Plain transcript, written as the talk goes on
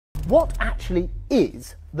What actually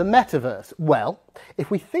is the metaverse? Well, if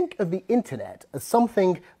we think of the internet as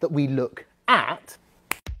something that we look at,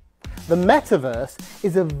 the metaverse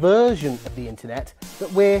is a version of the internet that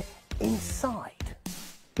we're inside.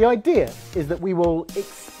 The idea is that we will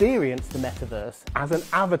experience the metaverse as an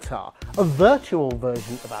avatar, a virtual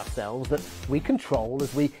version of ourselves that we control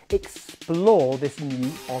as we explore this new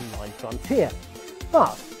online frontier.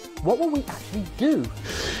 But what will we actually do?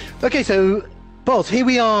 Okay, so Boz, here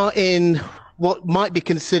we are in what might be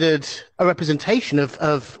considered a representation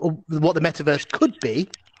of what the metaverse could be.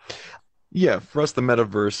 Yeah, for us, the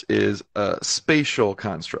metaverse is a spatial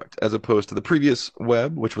construct, as opposed to the previous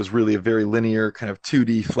web, which was really a very linear kind of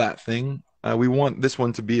 2D flat thing. We want this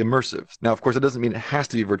one to be immersive. Now, of course, it doesn't mean it has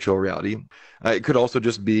to be virtual reality. It could also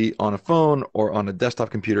just be on a phone or on a desktop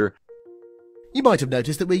computer. You might have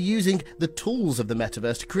noticed that we're using the tools of the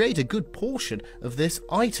metaverse to create a good portion of this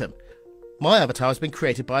item. My avatar has been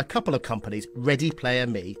created by a couple of companies, Ready Player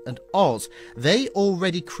Me and Oz. They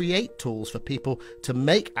already create tools for people to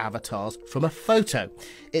make avatars from a photo.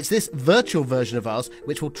 It's this virtual version of us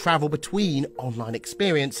which will travel between online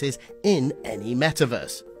experiences in any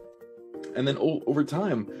metaverse. And then over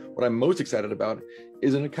time, what I'm most excited about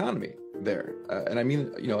is an economy there. And I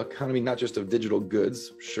mean, economy not just of digital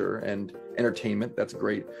goods, sure, and entertainment, that's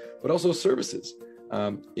great, but also services.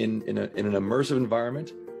 In an immersive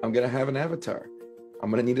environment, I'm going to have an avatar. I'm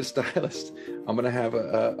going to need a stylist. I'm going to have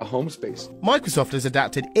a home space. Microsoft has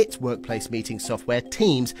adapted its workplace meeting software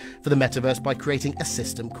Teams for the metaverse by creating a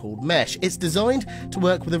system called Mesh. It's designed to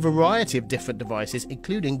work with a variety of different devices,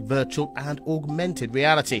 including virtual and augmented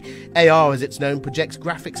reality. AR, as it's known, projects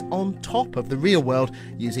graphics on top of the real world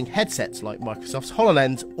using headsets like Microsoft's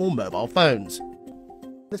HoloLens or mobile phones.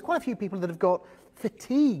 There's quite a few people that have got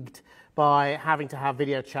fatigued by having to have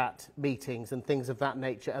video chat meetings and things of that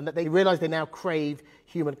nature, and that they realise they now crave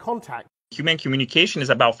human contact. Human communication is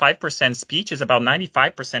about 5%, speech is about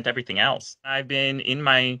 95% everything else. I've been in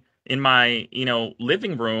my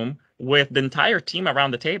living room with the entire team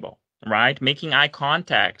around the table, right? Making eye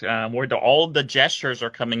contact, where all the gestures are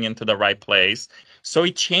coming into the right place. So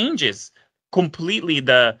it changes completely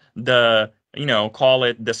the call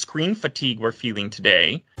it the screen fatigue we're feeling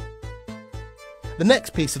today. The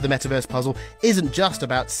next piece of the metaverse puzzle isn't just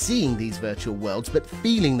about seeing these virtual worlds, but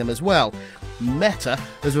feeling them as well. Meta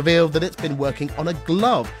has revealed that it's been working on a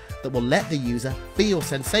glove that will let the user feel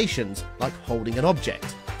sensations like holding an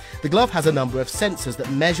object. The glove has a number of sensors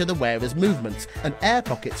that measure the wearer's movements, and air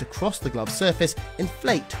pockets across the glove surface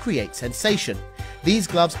inflate to create sensation. These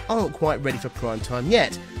gloves aren't quite ready for prime time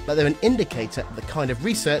yet, but they're an indicator of the kind of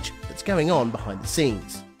research that's going on behind the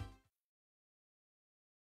scenes.